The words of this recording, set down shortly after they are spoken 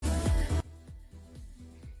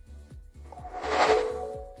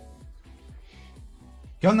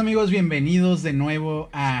¿Qué onda amigos? Bienvenidos de nuevo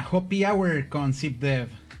a Happy Hour con ZipDev.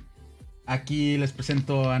 Aquí les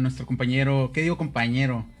presento a nuestro compañero, ¿qué digo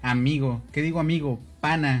compañero? Amigo, ¿qué digo amigo?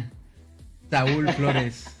 Pana, Saúl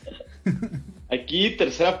Flores. Aquí,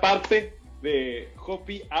 tercera parte de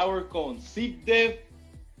Happy Hour con ZipDev,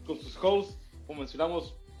 con sus hosts, como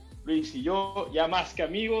mencionamos, Luis y yo, ya más que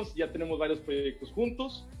amigos, ya tenemos varios proyectos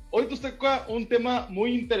juntos. Hoy nos toca un tema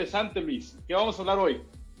muy interesante, Luis. ¿Qué vamos a hablar hoy?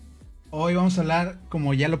 Hoy vamos a hablar,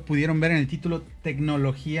 como ya lo pudieron ver en el título,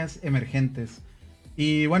 tecnologías emergentes.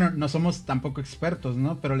 Y bueno, no somos tampoco expertos,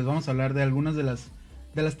 ¿no? Pero les vamos a hablar de algunas de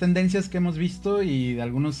las tendencias que hemos visto y de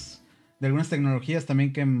algunas tecnologías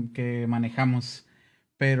también que manejamos.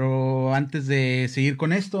 Pero antes de seguir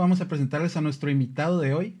con esto, vamos a presentarles a nuestro invitado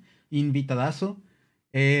de hoy, invitadazo.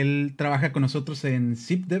 Él trabaja con nosotros en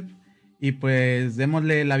ZipDev y pues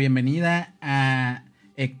démosle la bienvenida a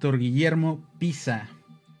Héctor Guillermo Pisa,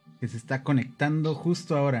 que se está conectando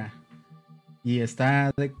justo ahora y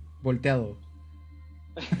está volteado.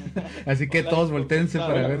 Así que todos volteense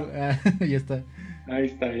para ver. Ya está. Ahí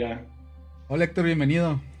está, ya. Hola Héctor,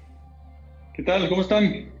 bienvenido. ¿Qué tal? ¿Cómo están?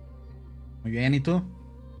 Muy bien, ¿y tú?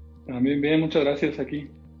 También bien, muchas gracias aquí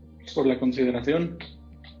por la consideración.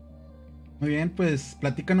 Muy bien, pues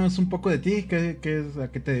platícanos un poco de ti, a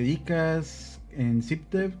qué te dedicas en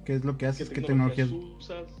ZipDev, qué es lo que haces, qué tecnologías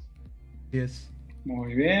usas? sí es.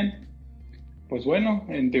 Muy bien. Pues bueno,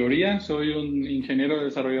 en teoría soy un ingeniero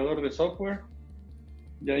desarrollador de software.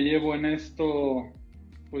 Ya llevo en esto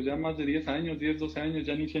pues ya más de 10 años, 10, 12 años,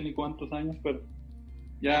 ya ni sé ni cuántos años, pero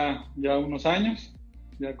ya unos años,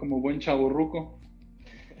 ya como buen chavorruco.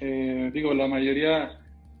 Digo, la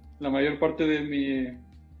mayor parte de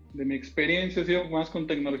mi experiencia ha sido más con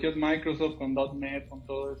tecnologías Microsoft, con .NET, con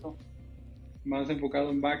todo eso, más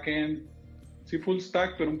enfocado en backend, sí full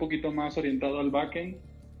stack, pero un poquito más orientado al backend.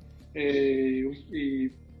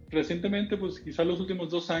 Y recientemente, pues quizá los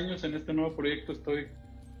últimos 2 años en este nuevo proyecto estoy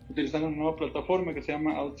utilizando una nueva plataforma que se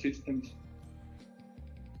llama OutSystems.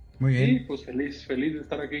 Muy bien. Y pues feliz de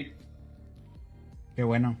estar aquí. Qué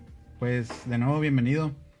bueno. Pues de nuevo,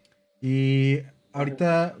 bienvenido. Y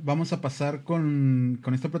ahorita vamos a pasar con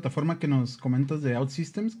esta plataforma que nos comentas de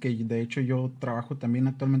OutSystems, que de hecho yo trabajo también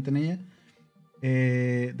actualmente en ella.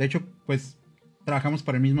 De hecho, pues trabajamos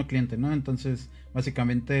para el mismo cliente, ¿no? Entonces,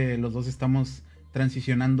 básicamente los dos estamos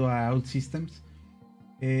transicionando a OutSystems.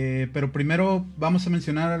 Pero primero vamos a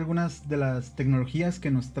mencionar algunas de las tecnologías que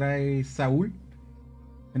nos trae Saúl.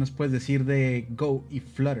 ¿Qué nos puedes decir de Go y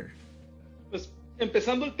Flutter? Pues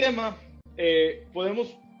empezando el tema,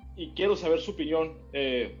 podemos, y quiero saber su opinión,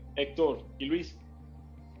 Héctor y Luis,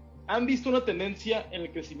 ¿han visto una tendencia en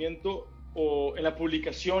el crecimiento o en las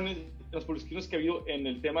publicaciones que ha habido en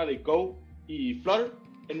el tema de Go y Flutter?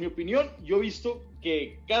 En mi opinión, yo he visto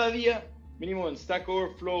que cada día, mínimo en Stack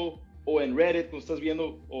Overflow o en Reddit, cuando estás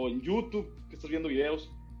viendo, o en YouTube, que estás viendo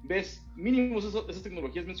videos, ves mínimo esas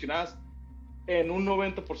tecnologías mencionadas en un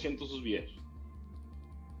 90% de sus videos.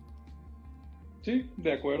 Sí,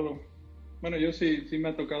 de acuerdo. Bueno, yo sí me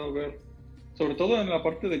ha tocado ver, sobre todo en la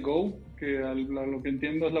parte de Go, que lo que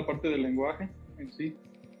entiendo es la parte del lenguaje en sí.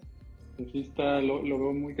 Pues sí lo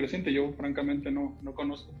veo muy creciente. Yo francamente no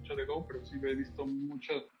conozco mucho de Go, pero sí he visto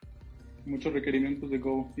muchos requerimientos de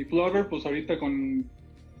Go. Y Flutter, pues ahorita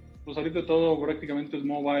todo prácticamente es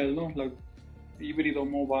mobile, ¿no? Híbrido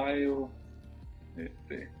mobile.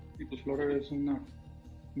 Y pues Flutter es una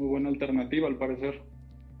muy buena alternativa al parecer.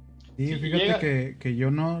 Sí, Sí, fíjate que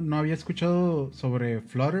yo no había escuchado sobre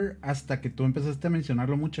Flutter hasta que tú empezaste a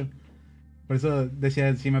mencionarlo mucho. Por eso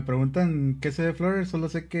decía, si me preguntan qué sé de Flutter, solo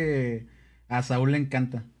sé que a Saúl le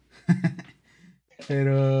encanta.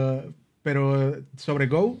 Pero sobre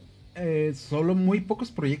Go, solo muy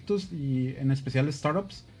pocos proyectos y en especial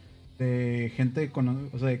startups de gente,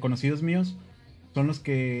 o sea, de conocidos míos, son los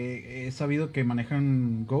que he sabido que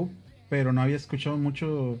manejan Go, pero no había escuchado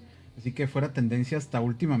mucho, así que fuera tendencia hasta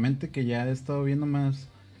últimamente, que ya he estado viendo más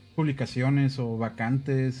publicaciones o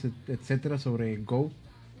vacantes, etcétera, sobre Go.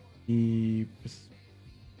 Y pues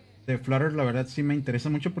de Flutter la verdad sí me interesa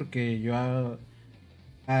mucho porque yo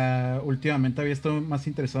últimamente había estado más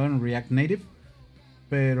interesado en React Native,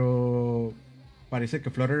 pero parece que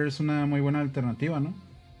Flutter es una muy buena alternativa, ¿no?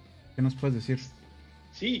 ¿Qué nos puedes decir?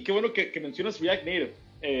 Sí, qué bueno que mencionas React Native.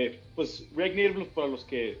 Pues React Native, para los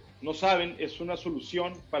que no saben, es una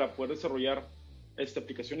solución para poder desarrollar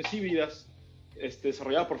aplicaciones híbridas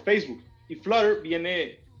desarrollada por Facebook. Y Flutter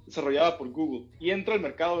viene desarrollada por Google y entra al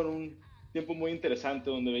mercado en un tiempo muy interesante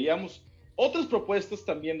donde veíamos otras propuestas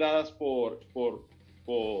también dadas por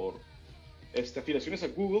afiliaciones a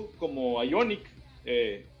Google como Ionic,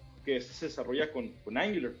 que se desarrolla con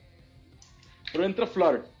Angular. pero entra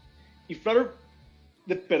Flutter. Y Flutter,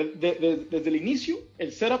 desde el inicio,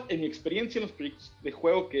 el setup, en mi experiencia en los proyectos de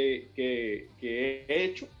juego que he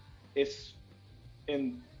hecho, es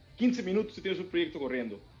en 15 minutos tú tienes un proyecto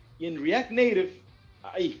corriendo. Y en React Native,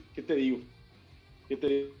 ay, ¿qué te digo?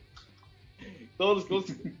 Todos los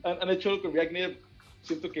que han hecho algo con React Native,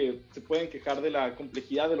 siento que se pueden quejar de la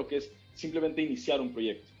complejidad de lo que es simplemente iniciar un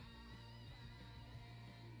proyecto.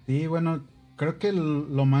 Sí, bueno, creo que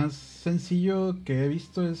lo más sencillo que he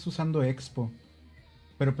visto es usando Expo.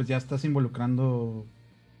 Pero pues ya estás involucrando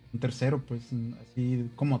un tercero, pues así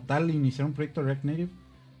como tal, iniciar un proyecto React Native.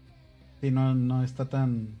 Sí, no está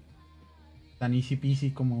tan easy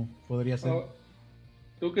peasy como podría ser.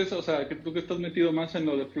 Tú que estás metido más en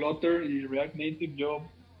lo de Flutter y React Native, yo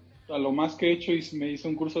a lo más que he hecho me hice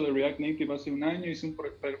un curso de React Native hace un año, hice un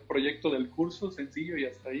proyecto del curso sencillo y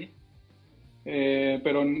hasta ahí.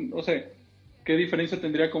 Pero no sé, ¿qué diferencia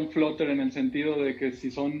tendría con Flutter en el sentido de que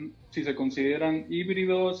si se consideran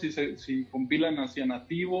híbridos, si compilan hacia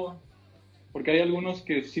nativo? Porque hay algunos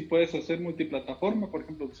que sí puedes hacer multiplataforma, por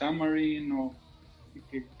ejemplo Xamarin, o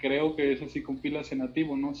que creo que eso sí compila hacia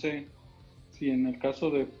nativo. No sé si en el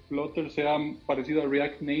caso de Flutter sea parecido a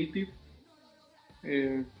React Native.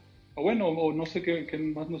 O no sé qué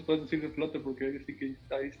más nos puedes decir de Flutter, porque sí que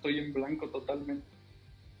ahí estoy en blanco totalmente.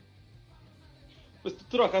 Pues tú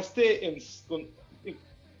trabajaste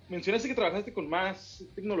mencionaste que trabajaste con más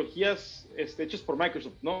tecnologías hechas por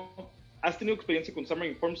Microsoft, ¿no? ¿Has tenido experiencia con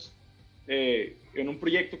Xamarin Forms en un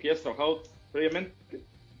proyecto que ya has trabajado previamente?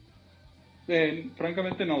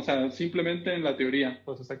 Francamente no, o sea, simplemente en la teoría,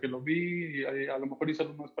 pues hasta que lo vi y a lo mejor hice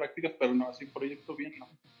algunas prácticas, pero no, así un proyecto bien, no.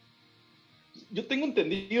 Yo tengo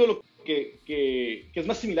entendido lo que es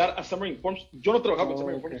más similar a Xamarin Forms. Yo no he trabajado con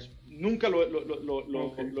Xamarin Forms, nunca lo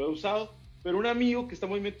he usado, pero un amigo que está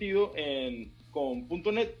muy metido con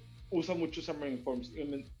 .NET usa mucho Xamarin Forms.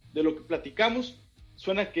 De lo que platicamos,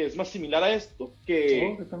 suena que es más similar a esto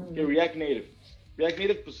que React Native. React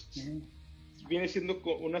Native, pues, viene siendo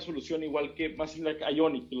una solución igual que más similar a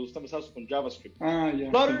Ionic, que los están basados con JavaScript.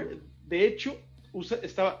 Flutter, de hecho,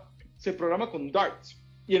 se programa con Dart.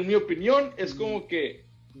 Y en mi opinión, es como que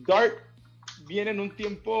Dart viene en un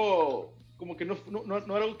tiempo como que no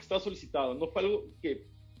era algo que estaba solicitado, no fue algo que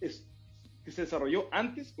se desarrolló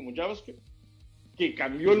antes como JavaScript, que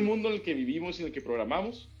cambió el mundo en el que vivimos y en el que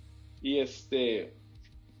programamos, y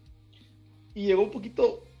llegó un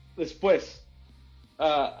poquito después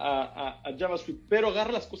a JavaScript, pero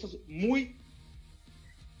agarra las cosas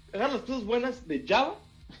buenas de Java,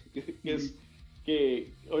 que es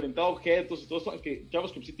orientado a objetos y todo eso, aunque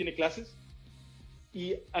JavaScript sí tiene clases,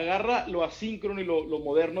 y agarra lo asíncrono y lo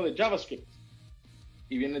moderno de JavaScript,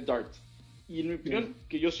 y viene Dart. Y en mi opinión,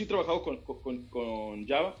 que yo sí he trabajado con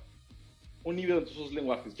Java, un híbrido entre esos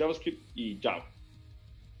lenguajes, JavaScript y Java.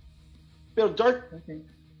 Pero Dart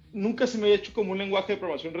nunca se me ha hecho como un lenguaje de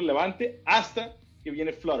programación relevante hasta que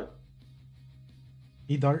viene Flutter.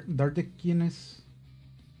 ¿Y Dart de quién es?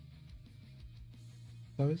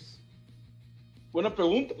 ¿Sabes? Buena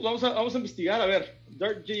pregunta. Vamos a investigar. A ver,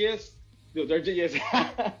 Dart.js.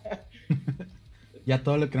 Ya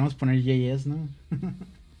todo le queremos poner JS, ¿no?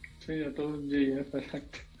 Sí, a todo JS,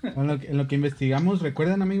 exacto. En lo que investigamos,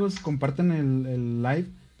 recuerden, amigos, comparten el live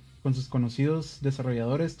con sus conocidos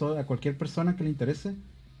desarrolladores, a cualquier persona que le interese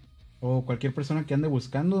o cualquier persona que ande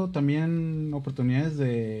buscando también oportunidades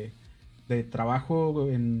de trabajo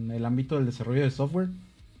en el ámbito del desarrollo de software.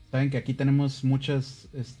 Saben que aquí tenemos muchas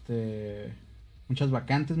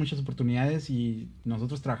vacantes, muchas oportunidades, y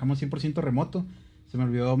nosotros trabajamos 100% remoto. Se me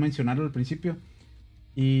olvidó mencionarlo al principio.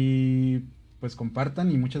 Y pues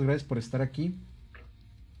compartan, y muchas gracias por estar aquí.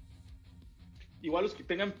 Igual los que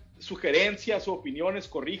tengan sugerencias o opiniones,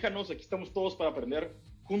 corríjanos. Aquí estamos todos para aprender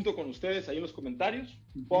junto con ustedes. Ahí en los comentarios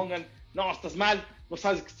pongan, no, estás mal, no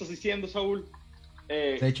sabes qué estás diciendo, Saúl.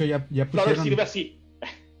 De hecho ya pusieron. Claro, sirve así.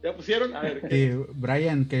 ¿Ya pusieron? A ver.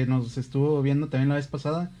 Brian, que nos estuvo viendo también la vez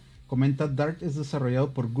pasada, comenta: Dart es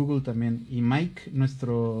desarrollado por Google también. Y Mike,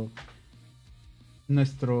 nuestro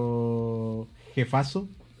jefazo,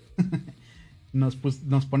 nos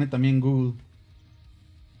pone también Google.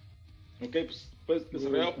 Ok, pues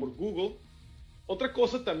desarrollado por Google. Otra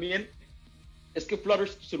cosa también es que Flutter,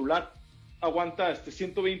 tu celular, aguanta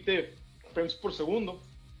 120 frames por segundo.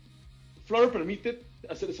 Flutter permite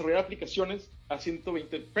desarrollar aplicaciones a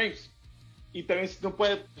 120 frames. Y también si no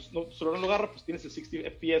puede, tu celular no lo agarra, pues tienes el 60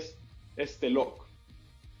 FPS lock.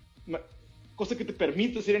 Cosa que te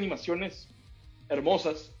permite hacer animaciones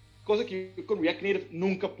hermosas, cosa que yo con React Native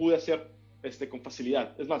nunca pude hacer con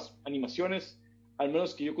facilidad. Es más, animaciones, al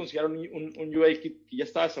menos que yo considero un UI que ya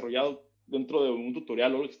estaba desarrollado dentro de un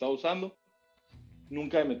tutorial o lo que estaba usando,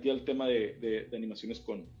 nunca me metí al tema de animaciones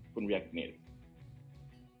con React Native.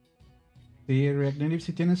 Sí, React Native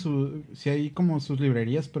sí tiene sí hay como sus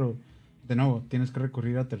librerías, pero de nuevo, tienes que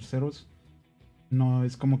recurrir a terceros. No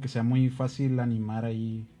es como que sea muy fácil animar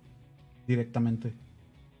ahí directamente.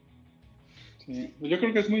 Sí, pues yo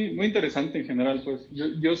creo que es muy, muy interesante en general, pues.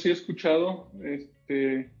 Yo sí he escuchado,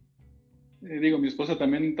 digo, mi esposa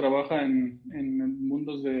también trabaja en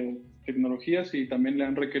mundos de tecnologías y también le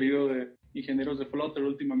han requerido de ingenieros de Flutter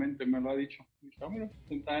últimamente, me lo ha dicho. Y dije, mira,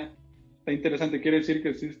 está interesante, quiere decir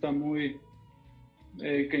que sí está muy,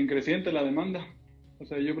 que en creciente la demanda. O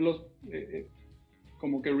sea,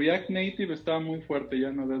 como que React Native está muy fuerte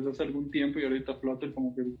ya, ¿no? Desde hace algún tiempo y ahorita Flutter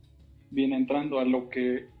como que viene entrando a lo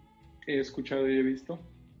que he escuchado y he visto.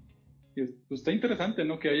 Y pues está interesante,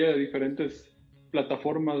 ¿no? Que haya diferentes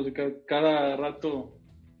plataformas, cada rato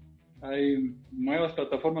hay nuevas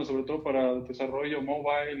plataformas, sobre todo para desarrollo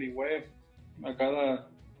mobile y web. A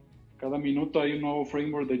cada minuto hay un nuevo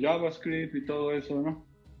framework de JavaScript y todo eso, ¿no?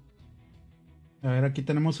 A ver, aquí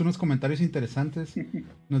tenemos unos comentarios interesantes.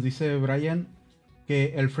 Nos dice Brian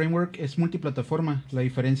que el framework es multiplataforma. La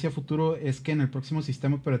diferencia a futuro es que en el próximo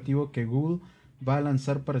sistema operativo que Google va a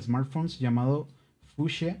lanzar para smartphones llamado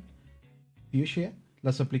Fuchsia,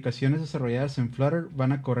 las aplicaciones desarrolladas en Flutter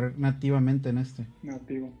van a correr nativamente en este.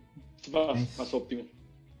 Nativo. Más óptimo.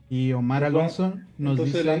 Y Omar Alonso nos entonces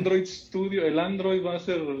dice... el Android Studio, el Android va a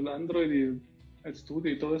ser el Android y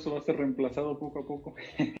Studio y todo eso va a ser reemplazado poco a poco.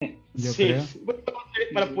 Yo creo. Bueno,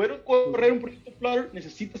 para poder correr un proyecto Flutter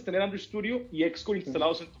necesitas tener Android Studio y Xcode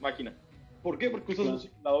instalados en tu máquina. ¿Por qué? Porque usas los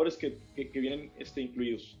simuladores que vienen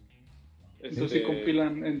incluidos. Entonces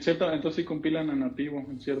sí compilan a nativo,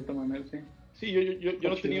 en cierta manera, sí. Sí, yo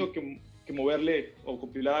no he tenido que moverle o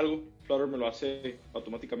compilar algo. Flutter me lo hace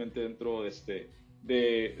automáticamente dentro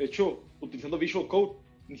de hecho, utilizando Visual Code,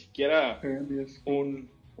 ni siquiera un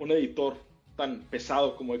editor tan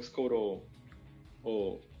pesado como Xcode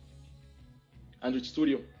o Android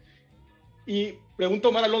Studio. Y pregunta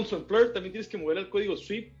Omar Alonso, en Flutter también tienes que mover el código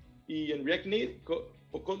Swift y en React Native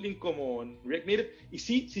o Kotlin como en React Native. Y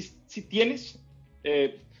sí tienes,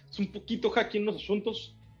 es un poquito hacky en los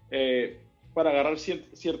asuntos para agarrar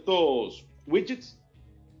ciertos widgets.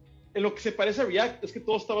 En lo que se parece a React es que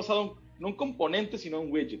todo está basado no en componentes, sino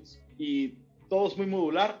en widgets. Y todo es muy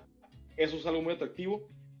modular. Eso es algo muy atractivo.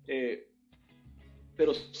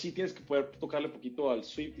 Pero sí tienes que poder tocarle poquito al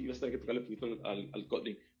Swift y vas a tener que tocarle poquito al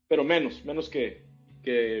Kotlin. Pero menos que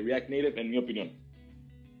React Native, en mi opinión.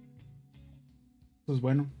 Pues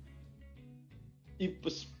bueno. Y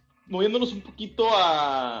pues, moviéndonos un poquito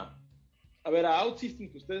a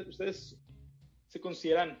OutSystem, que ustedes se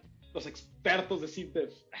consideran los expertos de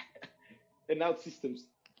CTF en OutSystems.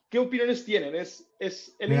 ¿Qué opiniones tienen? ¿Es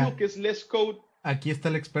el mismo que es Less Code? Aquí está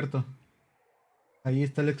el experto. Ahí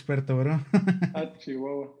está el experto, bro.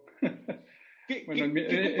 Chihuahua. Bueno, en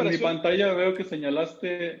mi pantalla veo que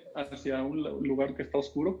señalaste hacia un lugar que está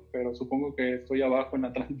oscuro, pero supongo que estoy abajo en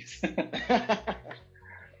Atlantis.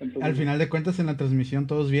 Entonces... Al final de cuentas, en la transmisión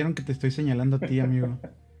todos vieron que te estoy señalando a ti, amigo.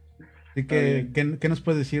 Así que, ¿qué nos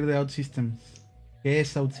puedes decir de OutSystems? ¿Qué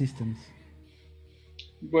es OutSystems?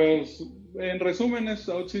 Pues, en resumen,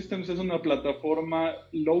 OutSystems es una plataforma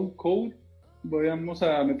low code. Vamos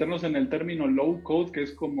a meternos en el término low code, que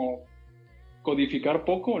es como codificar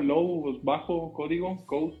poco, low, bajo código,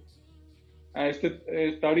 code.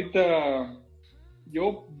 Está ahorita,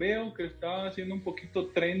 yo veo que está siendo un poquito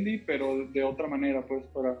trendy, pero de otra manera, pues,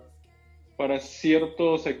 para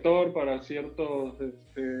cierto sector, para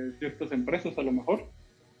ciertas empresas a lo mejor.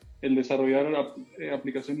 El desarrollar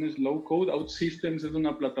aplicaciones low code. OutSystems es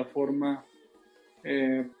una plataforma,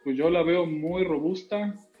 pues yo la veo muy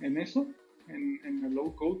robusta en eso, en el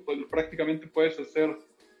low code. Pues prácticamente puedes hacer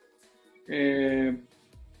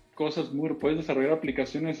puedes desarrollar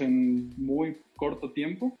aplicaciones en muy corto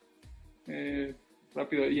tiempo,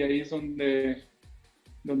 rápido, y ahí es donde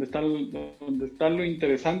está lo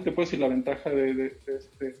interesante, pues, y la ventaja de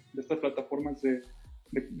estas plataformas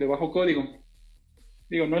de bajo código.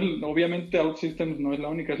 Digo, obviamente OutSystems no es la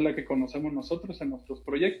única, es la que conocemos nosotros en nuestros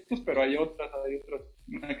proyectos, pero hay otras,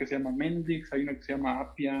 una que se llama Mendix, hay una que se llama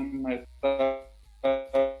Appian,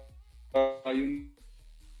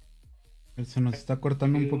 Se nos está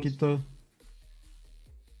cortando un poquito.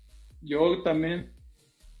 Yo también...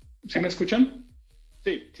 ¿Sí me escuchan?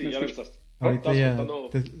 Sí, ya me estás. Ahorita ya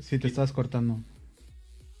sí te estás cortando.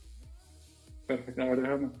 Perfecto, a ver,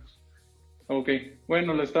 déjame. Ok,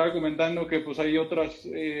 bueno, le estaba comentando que pues hay otras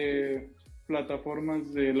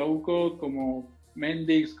plataformas de low code como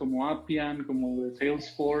Mendix, como Appian, como de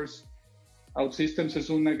Salesforce. OutSystems es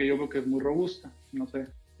una que yo creo que es muy robusta, no sé.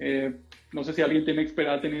 No sé si alguien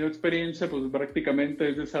ha tenido experiencia, pues prácticamente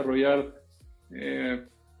es desarrollar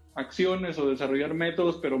acciones o desarrollar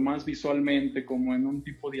métodos, pero más visualmente, como en un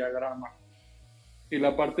tipo diagrama. Y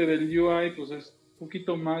la parte del UI, pues es un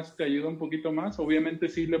poquito más, te ayuda un poquito más. Obviamente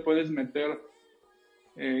sí le puedes meter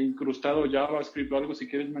incrustado JavaScript o algo si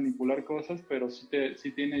quieres manipular cosas, pero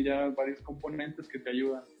sí tiene ya varios componentes que te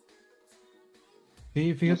ayudan.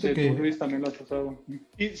 Sí, fíjate no sé, que... tú, Luis, también lo has usado.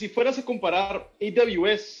 Y si fueras a comparar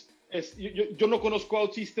AWS, yo no conozco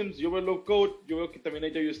OutSystems, yo veo low code, yo veo que también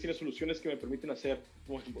AWS tiene soluciones que me permiten hacer,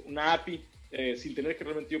 por ejemplo, una API sin tener que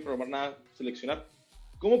realmente yo programar nada, seleccionar.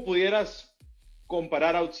 ¿Cómo pudieras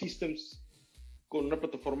comparar OutSystems con una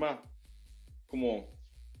plataforma como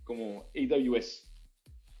AWS?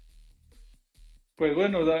 Pues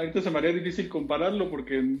bueno, ahorita se me haría difícil compararlo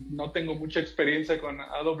porque no tengo mucha experiencia con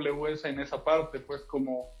AWS en esa parte, pues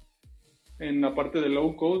como en la parte de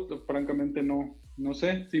low code, francamente no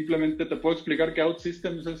sé. Simplemente te puedo explicar que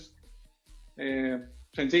OutSystems es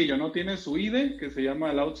sencillo, ¿no? Tiene su IDE que se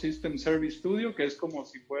llama el OutSystems Service Studio, que es como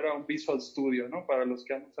si fuera un Visual Studio, ¿no? Para los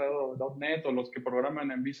que han usado .NET o los que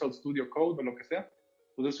programan en Visual Studio Code o lo que sea.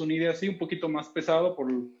 Pues es un IDE así, un poquito más pesado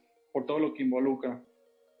por todo lo que involucra.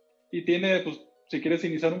 Y tiene, pues, si quieres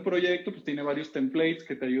iniciar un proyecto, pues tiene varios templates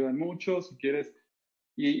que te ayudan mucho. Si quieres,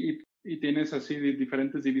 y tienes así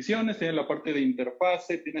diferentes divisiones. Tienes la parte de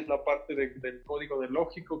interfase, tienes la parte del código de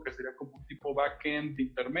lógico, que sería como un tipo backend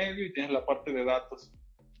intermedio, y tienes la parte de datos.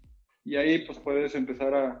 Y ahí pues puedes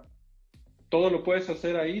empezar todo lo puedes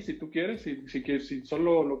hacer ahí si tú quieres. Si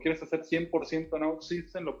solo lo quieres hacer 100% en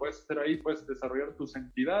OutSystems, lo puedes hacer ahí. Puedes desarrollar tus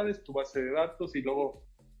entidades, tu base de datos, y luego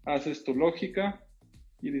haces tu lógica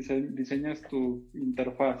y diseñas tu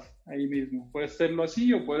interfaz ahí mismo. Puedes hacerlo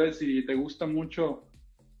así, o puedes, si te gusta mucho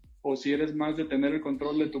o si eres más de tener el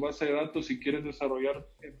control de tu base de datos, si quieres desarrollar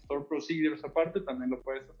Store Procedures aparte, también lo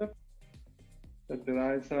puedes hacer. O sea, te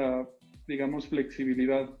da esa, digamos,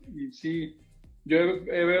 flexibilidad. Y sí, yo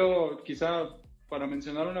veo, quizá para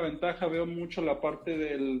mencionar una ventaja, veo mucho la parte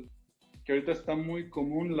que ahorita está muy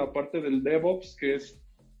común, la parte del DevOps, que es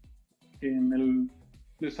que en el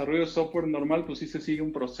desarrollo de software normal, pues sí se sigue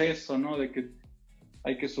un proceso, ¿no? De que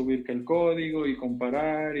hay que subir que el código y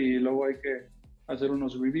comparar, y luego hay que hacer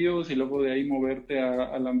unos reviews, y luego de ahí moverte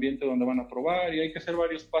al ambiente donde van a probar, y hay que hacer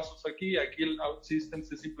varios pasos aquí. Aquí el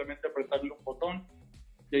OutSystems es simplemente apretarle un botón,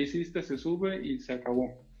 ya hiciste, se sube y se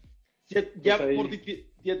acabó. Ya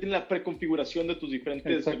tiene la preconfiguración de tus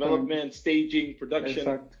diferentes development, staging, production.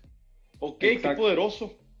 Exacto. Ok, exacto. Qué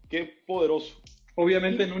poderoso, qué poderoso.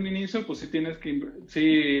 Obviamente en un inicio, pues sí tienes que,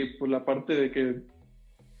 pues la parte de que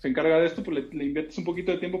se encarga de esto, pues le inviertes un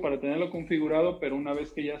poquito de tiempo para tenerlo configurado, pero una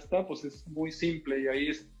vez que ya está, pues es muy simple, y ahí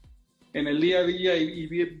es en el día a día, y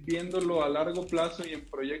viéndolo a largo plazo y en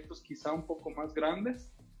proyectos quizá un poco más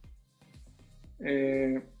grandes,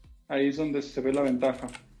 ahí es donde se ve la ventaja,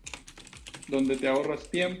 donde te ahorras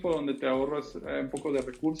tiempo, donde te ahorras un poco de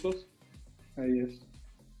recursos, ahí es.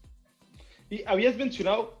 Y habías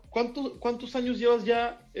mencionado, ¿cuántos años llevas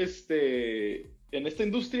ya en esta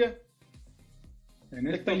industria? En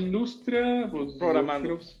esta industria, pues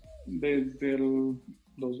programando desde el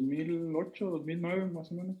 2008, 2009 más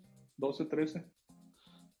o menos, 12, 13.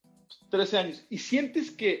 13 años. ¿Y sientes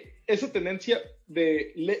que esa tendencia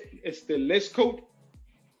de less code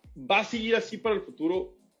va a seguir así para el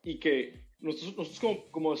futuro, y que nosotros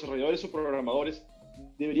como desarrolladores o programadores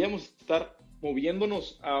deberíamos estar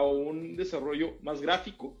moviéndonos a un desarrollo más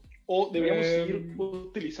gráfico, o deberíamos seguir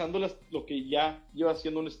utilizando lo que ya lleva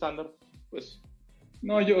siendo un estándar? Pues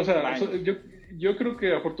no, yo creo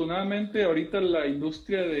que afortunadamente ahorita la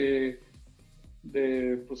industria de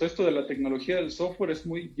pues esto de la tecnología del software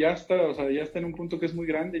ya está en un punto que es muy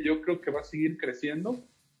grande. Yo creo que va a seguir creciendo,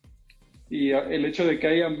 y el hecho de que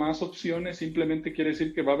haya más opciones simplemente quiere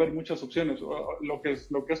decir que va a haber muchas opciones. Lo que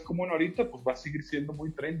es común ahorita, pues va a seguir siendo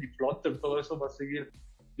muy trendy. Flutter, todo eso va a seguir.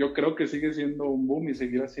 Yo creo que sigue siendo un boom y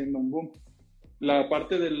seguirá siendo un boom. La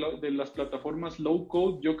parte de las plataformas low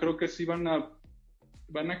code, yo creo que sí van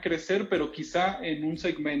a crecer, pero quizá en un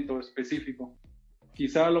segmento específico.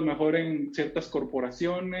 Quizá a lo mejor en ciertas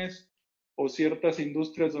corporaciones o ciertas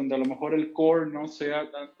industrias donde a lo mejor el core no sea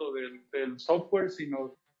tanto del software,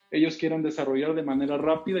 sino ellos quieren desarrollar de manera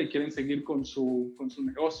rápida y quieren seguir con su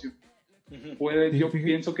negocio. Yo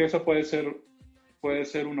pienso que esa puede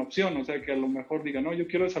ser una opción. O sea, que a lo mejor digan, no, yo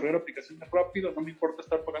quiero desarrollar aplicaciones rápido, no me importa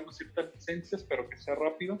estar pagando ciertas licencias, pero que sea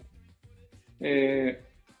rápido.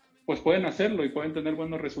 Pues pueden hacerlo y pueden tener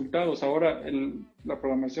buenos resultados. Ahora, la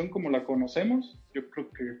programación como la conocemos, yo creo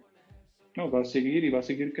que va a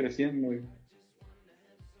seguir creciendo.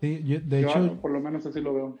 Sí, de hecho, por lo menos así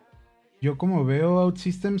lo veo. Yo como veo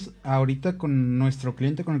OutSystems ahorita con nuestro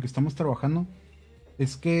cliente con el que estamos trabajando,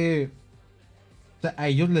 es que o sea, a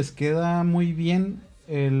ellos les queda muy bien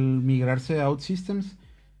el migrarse a OutSystems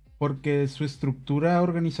porque su estructura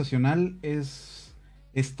organizacional es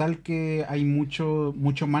tal que hay mucho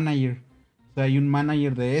manager. O sea, hay un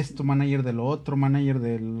manager de esto, manager de lo otro, manager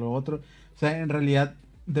de lo otro. O sea, en realidad,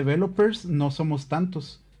 developers no somos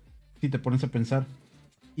tantos, si te pones a pensar.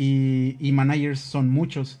 Y managers son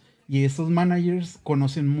muchos. Y estos managers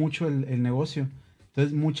conocen mucho el negocio.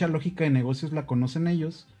 Entonces, mucha lógica de negocios la conocen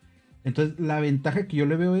ellos. Entonces, la ventaja que yo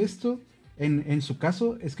le veo a esto, en su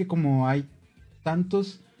caso, es que como hay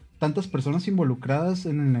tantos, tantas personas involucradas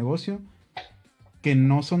en el negocio que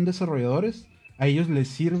no son desarrolladores, a ellos les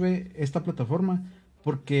sirve esta plataforma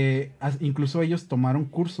porque incluso ellos tomaron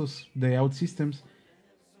cursos de OutSystems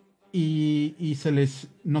y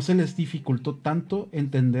no se les dificultó tanto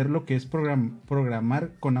entender lo que es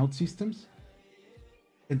programar con OutSystems.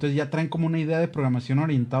 Entonces ya traen como una idea de programación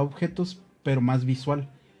orientada a objetos, pero más visual.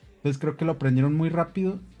 Entonces creo que lo aprendieron muy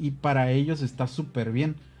rápido y para ellos está súper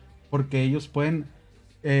bien. Porque ellos pueden,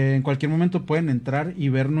 en cualquier momento pueden entrar y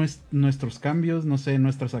ver nuestros cambios, no sé,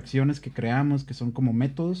 nuestras acciones que creamos, que son como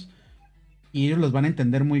métodos. Y ellos los van a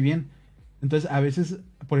entender muy bien. Entonces a veces,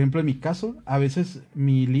 por ejemplo en mi caso, a veces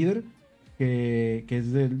mi líder, que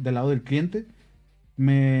es del lado del cliente,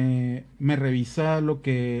 me revisa lo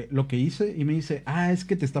que hice y me dice, ah, es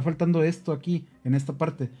que te está faltando esto aquí, en esta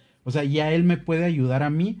parte. O sea, ya él me puede ayudar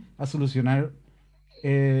a mí a solucionar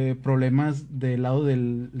problemas del lado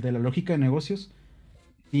de la lógica de negocios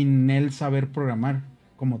sin él saber programar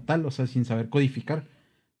como tal, o sea, sin saber codificar.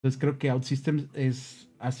 Entonces creo que OutSystems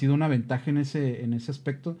ha sido una ventaja en ese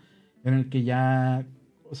aspecto en el que ya,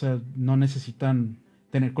 o sea, no necesitan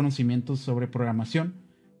tener conocimientos sobre programación,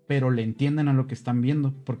 pero le entienden a lo que están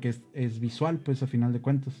viendo, porque es visual, pues a final de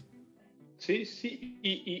cuentas. Sí, sí,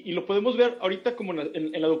 y lo podemos ver ahorita como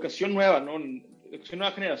en la educación nueva, ¿no? En educación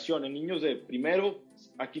nueva generación, en niños de primero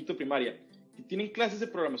a quinto de primaria, que tienen clases de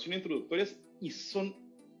programación introductorias y son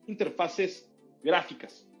interfaces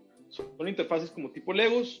gráficas. Son interfaces como tipo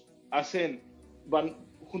Legos, van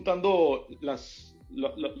juntando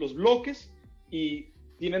los bloques y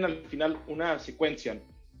tienen al final una secuencia.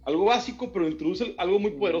 Algo básico, pero introduce algo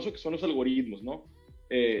muy poderoso que son los algoritmos, ¿no?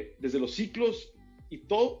 Desde los ciclos y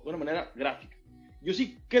todo de una manera gráfica. Yo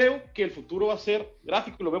sí creo que el futuro va a ser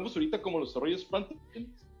gráfico, lo vemos ahorita como los desarrollos frontend.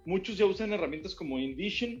 Muchos ya usan herramientas como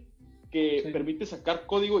InVision, que permite sacar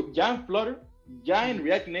código ya en Flutter, ya en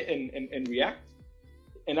React, en React,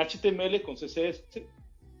 en HTML con CSS,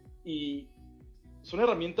 y son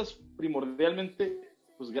herramientas primordialmente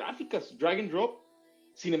pues, gráficas, drag and drop.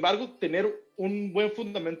 Sin embargo, tener un buen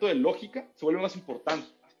fundamento de lógica se vuelve más importante.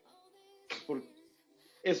 Porque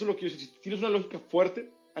eso es lo que yo sé. Si tienes una lógica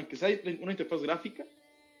fuerte, aunque sea una interfaz gráfica,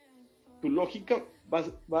 tu lógica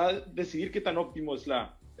va a decidir qué tan óptimo es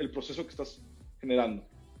el proceso que estás generando.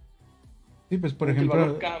 Sí, pues por Aunque ejemplo, el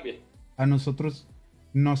valor cambia. a nosotros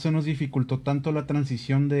no se nos dificultó tanto la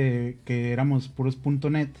transición de que éramos puros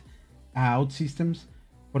 .NET a OutSystems,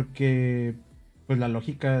 porque pues la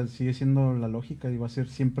lógica sigue siendo la lógica y va a ser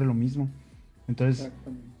siempre lo mismo. Entonces,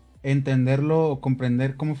 entenderlo o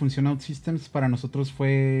comprender cómo funciona OutSystems para nosotros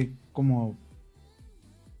fue como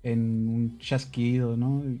en un chasquido,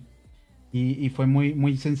 ¿no? Y fue muy,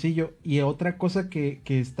 muy sencillo. Y otra cosa que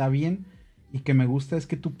está bien y que me gusta es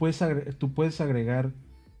que tú puedes agregar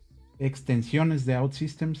extensiones de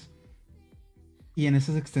OutSystems y en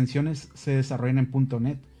esas extensiones se desarrollan en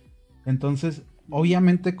 .NET. Entonces,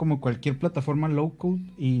 obviamente como cualquier plataforma low code,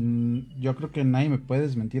 y yo creo que nadie me puede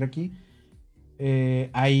desmentir aquí,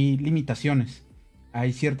 hay limitaciones.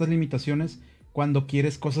 Hay ciertas limitaciones cuando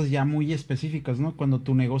quieres cosas ya muy específicas, ¿no? Cuando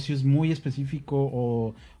tu negocio es muy específico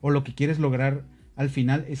o lo que quieres lograr al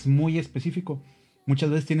final es muy específico. Muchas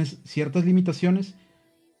veces tienes ciertas limitaciones,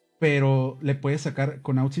 pero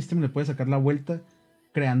con OutSystems le puedes sacar la vuelta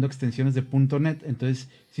creando extensiones de .NET. Entonces,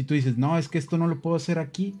 si tú dices, no, es que esto no lo puedo hacer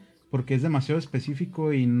aquí porque es demasiado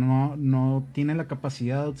específico y no tiene la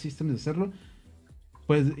capacidad de OutSystems de hacerlo,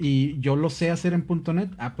 pues, y yo lo sé hacer en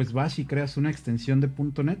 .NET, pues vas y creas una extensión de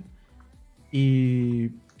 .NET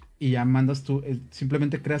y, y ya mandas tú,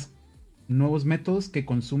 simplemente creas nuevos métodos que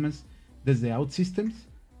consumes desde OutSystems,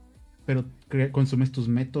 pero consumes tus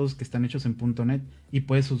métodos que están hechos en .NET y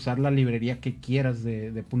puedes usar la librería que quieras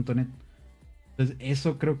de .NET. Entonces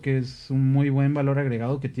eso creo que es un muy buen valor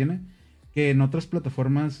agregado que tiene, que en otras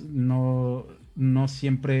plataformas no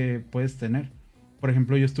siempre puedes tener. Por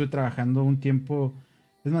ejemplo, yo estuve trabajando un tiempo,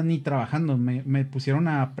 es más, ni trabajando, me pusieron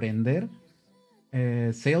a aprender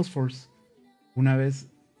Salesforce una vez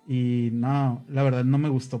Y no, la verdad no me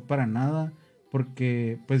gustó para nada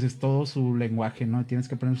porque pues es todo su lenguaje, ¿no? Tienes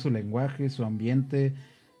que aprender su lenguaje, su ambiente,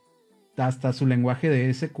 hasta su lenguaje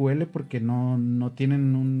de SQL porque no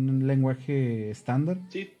tienen un lenguaje estándar.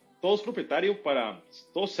 Sí, todo es propietario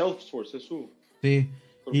todo Salesforce, es su... Sí,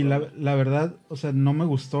 y la verdad, o sea, no me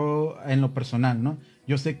gustó en lo personal, ¿no?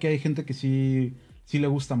 Yo sé que hay gente que sí le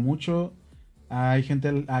gusta mucho, hay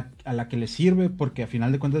gente a la que le sirve porque a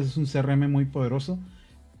final de cuentas es un CRM muy poderoso,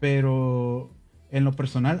 pero en lo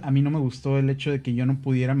personal a mí no me gustó el hecho de que yo no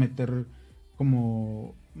pudiera meter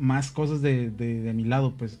como más cosas de mi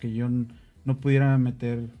lado, pues que yo no pudiera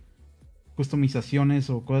meter customizaciones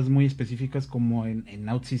o cosas muy específicas como en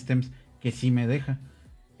OutSystems que sí me deja.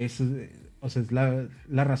 Eso, o sea, es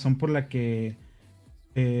la razón por la que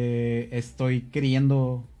estoy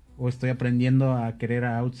queriendo o estoy aprendiendo a querer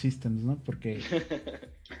a OutSystems, ¿no? Porque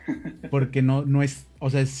no es, o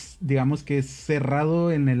sea, digamos que es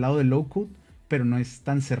cerrado en el lado de low code, pero no es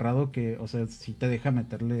tan cerrado que, o sea, sí te deja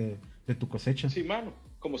meterle de tu cosecha. Sí, mano,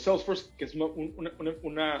 como Salesforce, que es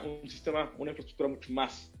un sistema, una infraestructura mucho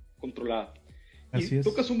más controlada. Así y es.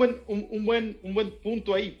 tocas un buen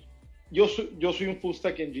punto ahí. Yo soy un full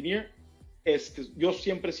stack engineer. Yo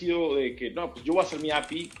siempre he sido de que, no, pues yo voy a hacer mi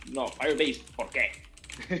API, no, Firebase, ¿por qué?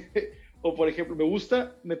 O, por ejemplo, me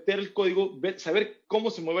gusta meter el código, saber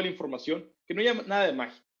cómo se mueve la información, que no haya nada de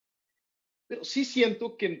magia. Pero sí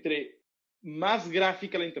siento que entre más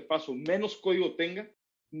gráfica la interfaz o menos código tenga,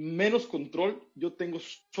 menos control yo tengo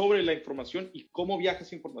sobre la información y cómo viaja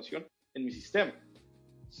esa información en mi sistema.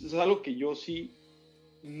 Eso es algo que yo sí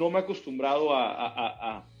no me he acostumbrado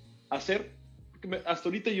a hacer, porque hasta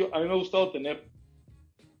ahorita a mí me ha gustado tener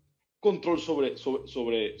control sobre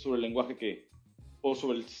el lenguaje o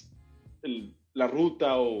sobre la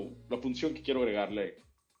ruta o la función que quiero agregarle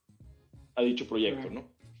a dicho proyecto, ¿no?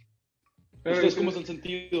 Pero ¿Ustedes cómo se han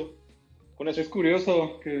sentido con eso? Es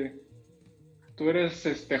curioso que tú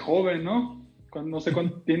eres joven, ¿no? No sé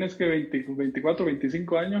cuánto tienes, que 24,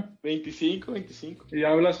 25 años. 25. Y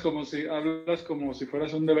hablas como si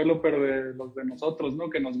fueras un developer de los de nosotros, ¿no?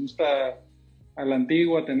 Que nos gusta a la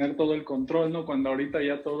antigua tener todo el control, ¿no? Cuando ahorita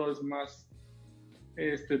ya todo es más,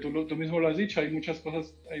 tú mismo lo has dicho, hay muchas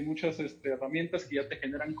cosas, hay muchas herramientas que ya te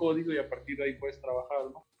generan código y a partir de ahí puedes trabajar,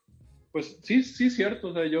 ¿no? Pues sí, cierto,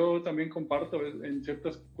 o sea, yo también comparto, en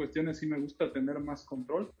ciertas cuestiones sí me gusta tener más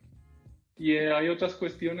control. Y hay otras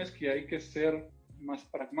cuestiones que hay que ser más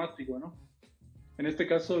pragmático, ¿no? En este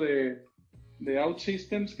caso de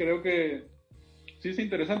OutSystems, creo que sí es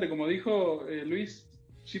interesante. Como dijo Luis,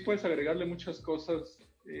 sí puedes agregarle muchas cosas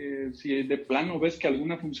si de plano ves que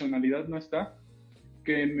alguna funcionalidad no está.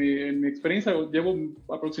 Que en mi experiencia llevo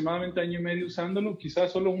aproximadamente año y medio usándolo.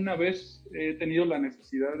 Quizás solo una vez he tenido la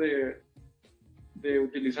necesidad de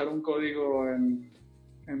utilizar un código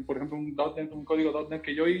por ejemplo, un código .NET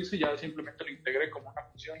que yo hice, ya simplemente lo integré como una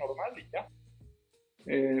función normal y ya.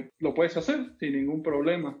 Lo puedes hacer sin ningún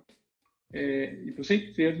problema. Y pues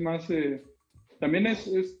sí es más... también es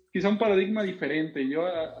quizá un paradigma diferente. Yo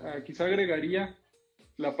quizá agregaría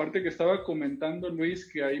la parte que estaba comentando Luis,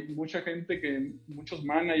 que hay mucha gente, muchos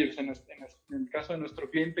managers en el caso de nuestro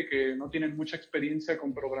cliente, que no tienen mucha experiencia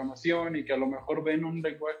con programación y que a lo mejor ven un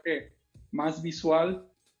lenguaje más visual,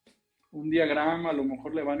 un diagrama, a lo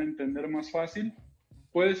mejor le van a entender más fácil.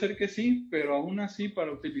 Puede ser que sí, pero aún así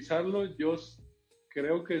para utilizarlo yo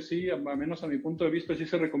creo que sí, a menos a mi punto de vista, sí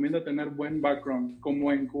se recomienda tener buen background.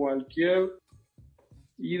 Como en cualquier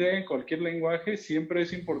IDE, en cualquier lenguaje, siempre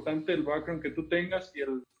es importante el background que tú tengas y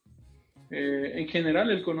en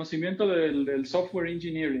general el conocimiento del software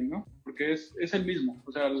engineering, ¿no? Porque es el mismo,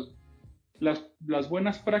 o sea, las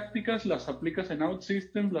buenas prácticas las aplicas en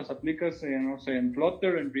OutSystems, las aplicas en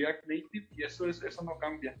Flutter, en React Native, y eso no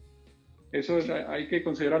cambia. Hay que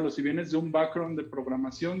considerarlo. Si vienes de un background de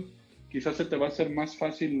programación, quizás se te va a hacer más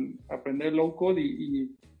fácil aprender low code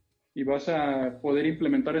y vas a poder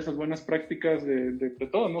implementar esas buenas prácticas de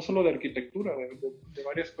todo, no solo de arquitectura, de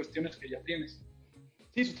varias cuestiones que ya tienes.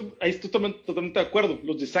 Sí, ahí estoy totalmente de acuerdo.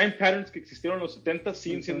 Los design patterns que existieron en los 70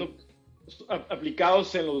 siguen siendo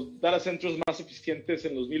aplicados en los data centers más eficientes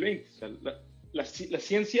en 2020. O sea, la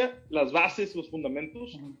ciencia, las bases, los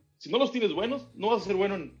fundamentos, si no los tienes buenos, no vas a ser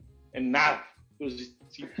bueno en nada. Entonces,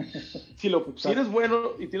 si eres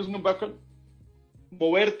bueno y tienes un buen background,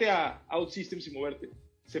 moverte a OutSystems y moverte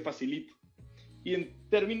se facilita. Y en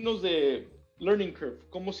términos de learning curve,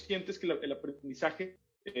 ¿cómo sientes que el aprendizaje,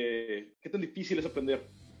 qué tan difícil es aprender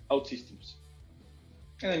OutSystems?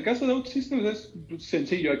 En el caso de OutSystems es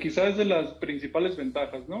sencillo, quizás es de las principales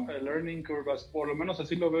ventajas, ¿no? El learning curve, por lo menos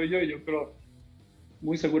así lo veo yo, y yo creo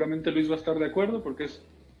muy seguramente Luis va a estar de acuerdo porque es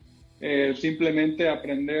simplemente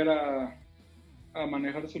aprender a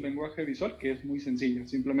manejar su lenguaje visual, que es muy sencillo.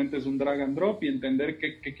 Simplemente es un drag and drop y entender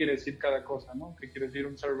qué quiere decir cada cosa, ¿no? Qué quiere decir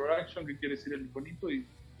un server action, qué quiere decir el iconito, y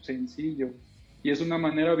sencillo. Y es una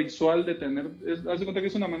manera visual de tener, haz de cuenta que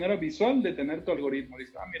es una manera visual de tener tu algoritmo.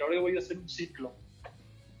 Dices, mira, ahora voy a hacer un ciclo.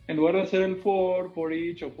 En lugar de hacer el for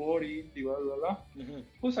each o for int y bla, bla, bla,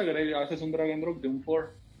 pues haces un drag and drop de un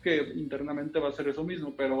for, que internamente va a ser eso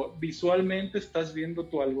mismo, pero visualmente estás viendo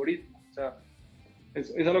tu algoritmo. O sea,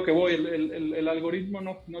 es a lo que voy. El algoritmo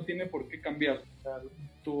no tiene por qué cambiar. O sea,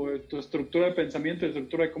 tu estructura de pensamiento y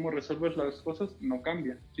estructura de cómo resuelves las cosas no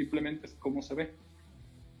cambia, simplemente es cómo se ve.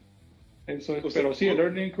 Eso es, pero sí, el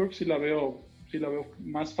learning curve sí la veo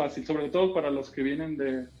más fácil, sobre todo para los que vienen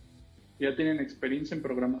ya tienen experiencia en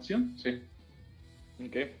programación, sí.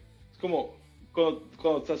 Ok. Es como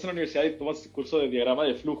cuando estás en la universidad y tomas el curso de diagrama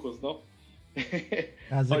de flujos, ¿no?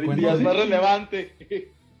 Haz de cuenta, es más relevante.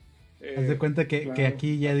 Haz de cuenta que, claro. Que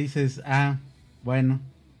aquí ya dices, bueno,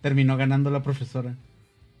 terminó ganando la profesora.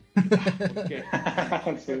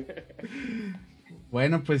 Sí.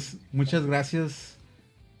 Bueno, pues muchas gracias,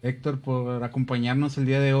 Héctor, por acompañarnos el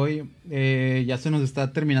día de hoy. Ya se nos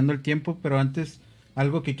está terminando el tiempo, pero antes,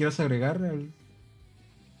 ¿algo que quieras agregar?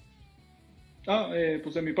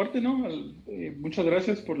 Pues de mi parte, ¿no? Muchas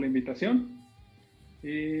gracias por la invitación.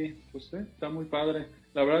 Y pues está muy padre.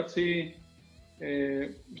 La verdad, sí, yo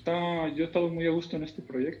he estado muy a gusto en este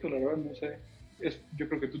proyecto, la verdad, no sé. Yo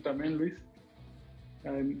creo que tú también, Luis.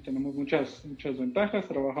 Tenemos muchas ventajas,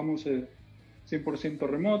 trabajamos 100%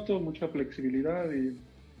 remoto, mucha flexibilidad y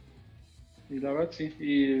la verdad sí.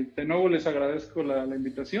 Y de nuevo les agradezco la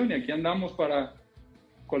invitación y aquí andamos para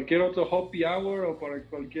cualquier otro happy hour o para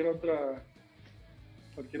cualquier otra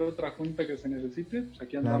junta que se necesite, pues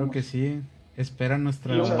aquí andamos. Claro que sí. Espera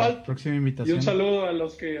nuestra próxima invitación. Y un saludo a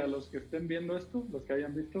los que estén viendo esto, los que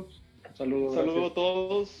hayan visto. Un saludo a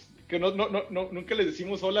todos. Que nunca les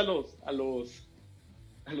decimos hola a los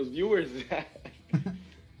viewers.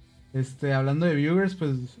 Hablando de viewers,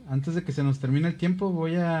 pues antes de que se nos termine el tiempo,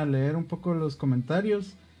 voy a leer un poco los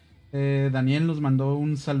comentarios. Daniel nos mandó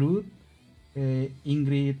un saludo.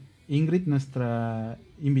 Ingrid, nuestra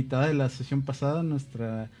invitada de la sesión pasada,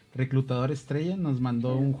 nuestra reclutadora estrella, nos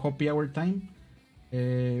mandó un Happy Hour Time.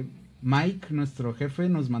 Mike, nuestro jefe,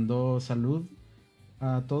 nos mandó salud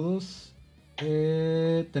a todos.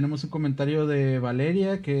 Tenemos un comentario de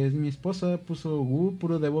Valeria, que es mi esposa, puso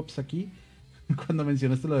puro DevOps aquí cuando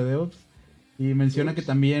mencionaste lo de DevOps, y menciona que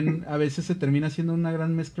también a veces se termina siendo una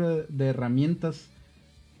gran mezcla de herramientas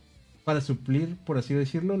para suplir, por así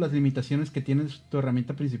decirlo, las limitaciones que tiene tu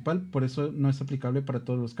herramienta principal. Por eso no es aplicable para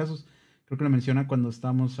todos los casos. Creo que lo menciona cuando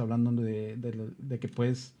estábamos hablando de que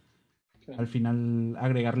puedes al final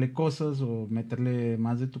agregarle cosas o meterle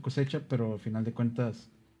más de tu cosecha, pero al final de cuentas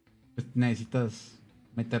pues necesitas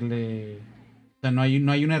meterle, o sea, no hay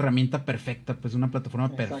una herramienta perfecta, pues una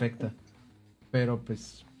plataforma perfecta, pero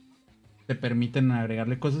pues te permiten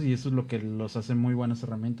agregarle cosas y eso es lo que los hace muy buenas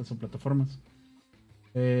herramientas o plataformas.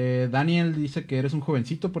 Daniel dice que eres un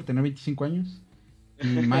jovencito por tener 25 años. Y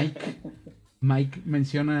Mike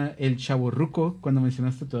menciona el chavorruco cuando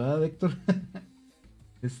mencionaste tu edad, Héctor.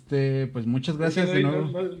 Pues muchas gracias de nuevo.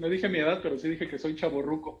 No dije mi edad, pero sí dije que soy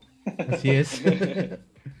chavorruco. Así es.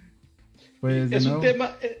 Pues es un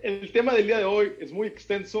tema, el tema del día de hoy es muy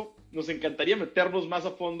extenso. Nos encantaría meternos más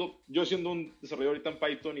a fondo. Yo siendo un desarrollador ahorita en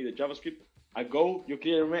Python y de JavaScript a Go, yo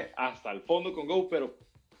quiero irme hasta el fondo con Go, pero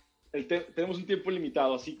tenemos un tiempo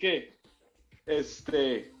limitado, así que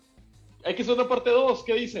hay que hacer una parte 2,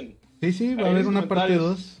 ¿qué dicen? Sí, va a haber una parte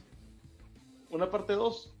 2. Una parte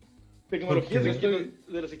 2. Tecnologías de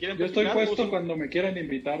las que quieren yo estoy puesto cuando me quieran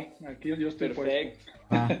invitar. Aquí yo estoy perfecto.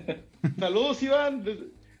 Saludos, Iván.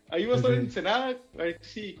 Ahí va a estar en Ensenada. A ver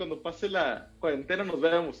si cuando pase la cuarentena nos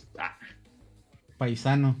vemos.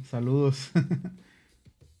 Paisano, saludos.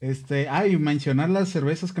 Y mencionar las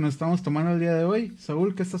cervezas que nos estamos tomando el día de hoy.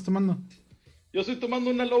 Saúl, ¿qué estás tomando? Yo estoy tomando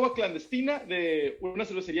una loba clandestina de una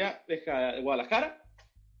cervecería de Guadalajara.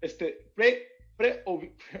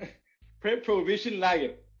 Pre-Prohibition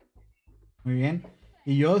Lager. Muy bien.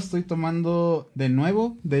 Y yo estoy tomando de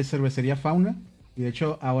nuevo de cervecería Fauna. Y de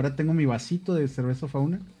hecho ahora tengo mi vasito de cerveza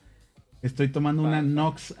Fauna. Estoy tomando una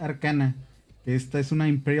Nox Arcana. Esta es una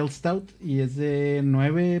Imperial Stout y es de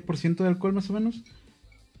 9% de alcohol más o menos.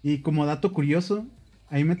 Y como dato curioso,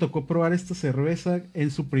 a mí me tocó probar esta cerveza en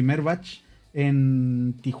su primer batch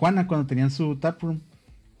en Tijuana cuando tenían su taproom.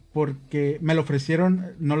 Porque me lo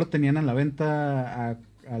ofrecieron, no lo tenían a la venta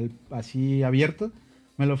así abierto.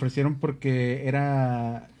 Me lo ofrecieron porque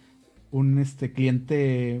era un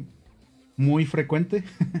cliente muy frecuente.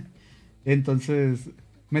 Entonces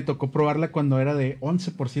me tocó probarla cuando era de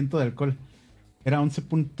 11% de alcohol. Era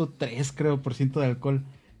 11.3 creo por ciento de alcohol.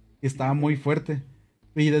 Y estaba muy fuerte.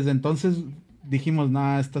 Y desde entonces dijimos,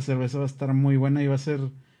 nah, esta cerveza va a estar muy buena y va a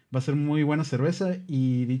ser muy buena cerveza.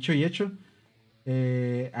 Y dicho y hecho,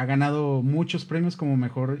 ha ganado muchos premios como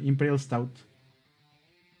mejor Imperial Stout.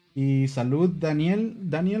 Y salud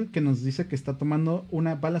Daniel, que nos dice que está tomando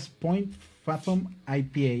una Ballast Point Fathom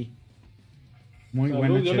IPA. Muy Salud,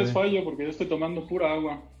 buena. Yo chévere. les fallo porque yo estoy tomando pura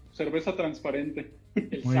agua, cerveza transparente.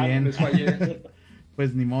 Muy bien. Les fallé.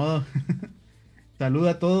 Pues ni modo. Salud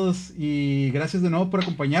a todos y gracias de nuevo por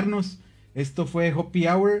acompañarnos. Esto fue Hoppy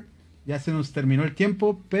Hour. Ya se nos terminó el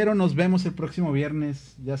tiempo, pero nos vemos el próximo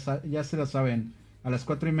viernes. Ya se la saben, a las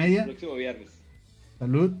 4:30. El próximo viernes.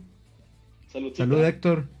 Salud. Salud, Salud,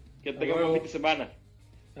 Héctor. Que tengan buen fin de semana.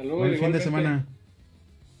 Salud, Buen fin de igualmente. semana.